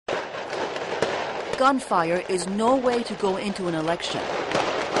gunfire is no way to go into an election.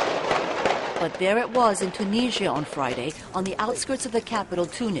 But there it was in Tunisia on Friday, on the outskirts of the capital,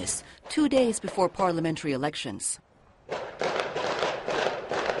 Tunis, 2 days before parliamentary elections.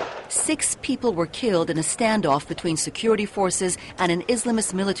 6 people were killed in a standoff between security forces and an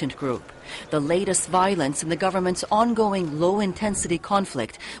Islamist militant group, the latest violence in the government's ongoing low-intensity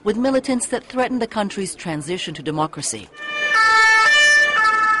conflict with militants that threaten the country's transition to democracy.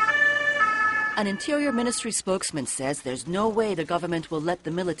 An Interior Ministry spokesman says there's no way the government will let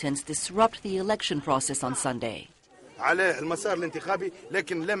the militants disrupt the election process on Sunday.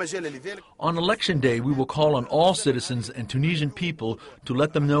 On election day, we will call on all citizens and Tunisian people to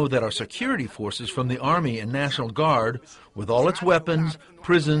let them know that our security forces from the Army and National Guard, with all its weapons,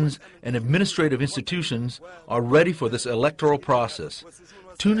 prisons, and administrative institutions, are ready for this electoral process.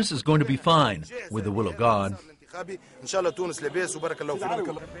 Tunis is going to be fine, with the will of God.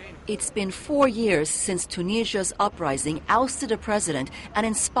 It's been 4 years since Tunisia's uprising ousted a president and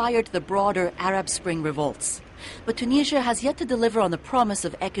inspired the broader Arab Spring revolts. But Tunisia has yet to deliver on the promise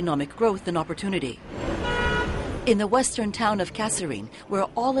of economic growth and opportunity. In the western town of Kasserine, where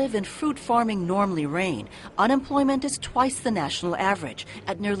olive and fruit farming normally reign, unemployment is twice the national average,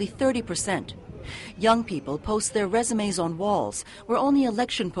 at nearly 30%. Young people post their resumes on walls, where only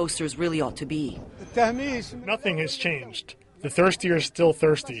election posters really ought to be. Nothing has changed. The thirsty are still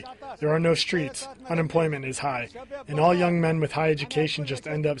thirsty. There are no streets. Unemployment is high. And all young men with high education just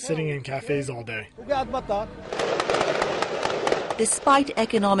end up sitting in cafes all day. Despite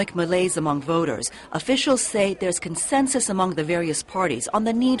economic malaise among voters, officials say there's consensus among the various parties on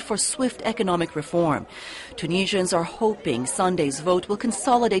the need for swift economic reform. Tunisians are hoping Sunday's vote will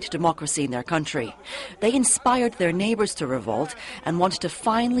consolidate democracy in their country. They inspired their neighbors to revolt and want to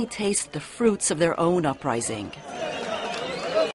finally taste the fruits of their own uprising.